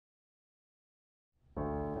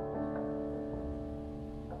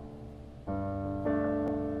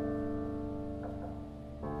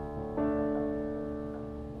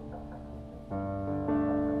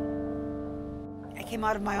came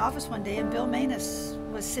out of my office one day and Bill Manus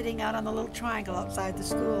was sitting out on the little triangle outside the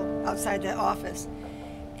school, outside the office.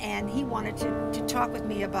 And he wanted to talk with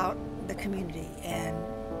me about the community and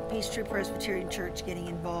Peachtree Presbyterian Church getting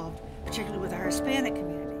involved, particularly with our Hispanic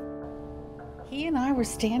community. He and I were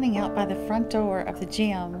standing out by the front door of the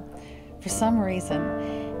gym for some reason,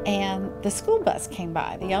 and the school bus came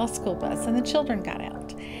by, the yellow school bus, and the children got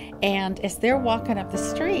out. And as they're walking up the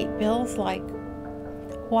street, Bill's like,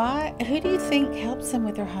 who do you think helps them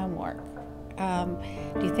with their homework?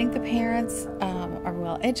 Do you think the parents are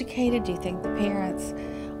well educated? Do you think the parents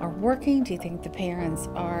are working? Do you think the parents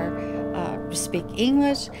speak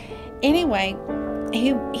English? Anyway,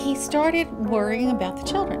 he started worrying about the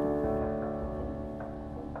children.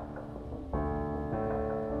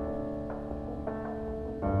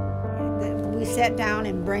 We sat down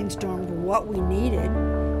and brainstormed what we needed,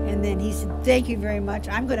 and then he said, thank you very much,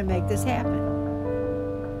 I'm going to make this happen.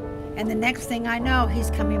 And the next thing I know, he's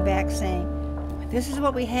coming back saying, this is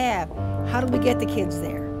what we have. How do we get the kids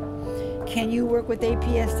there? Can you work with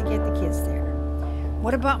APS to get the kids there?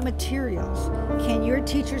 What about materials? Can your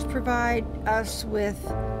teachers provide us with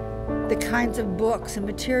the kinds of books and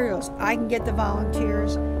materials? I can get the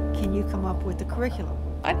volunteers. Can you come up with the curriculum?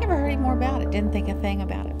 I never heard any more about it, didn't think a thing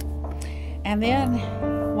about it. And then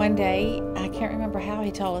one day, I can't remember how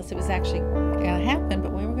he told us it was actually going to happen,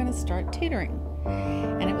 but we were going to start tutoring.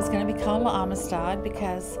 And it was going to be called LaAmistad's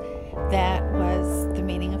because that was the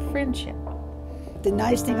meaning of friendship. The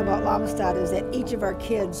nice thing about LaAmistad's is that each of our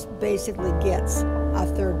kids basically gets a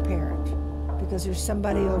third parent, because there's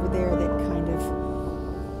somebody over there that kind of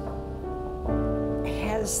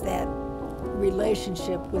has that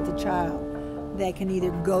relationship with the child that can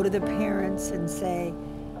either go to the parents and say,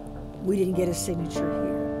 we didn't get a signature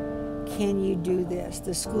here. Can you do this?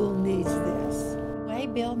 The school needs this. The way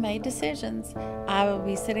Bill made decisions, I would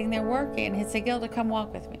be sitting there working and he'd say, Gilda, come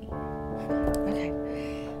walk with me. Okay.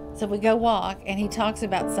 So we go walk and he talks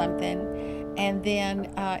about something, and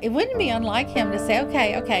then it wouldn't be unlike him to say,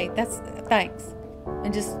 okay, thanks,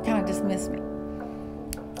 and just kind of dismiss me.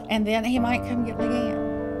 And then he might come get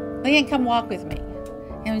LaAnn. LaAnn, come walk with me.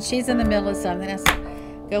 And when she's in the middle of something, I say,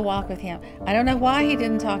 go walk with him. I don't know why he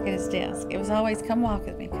didn't talk at his desk. It was always, come walk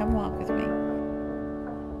with me, come walk with me.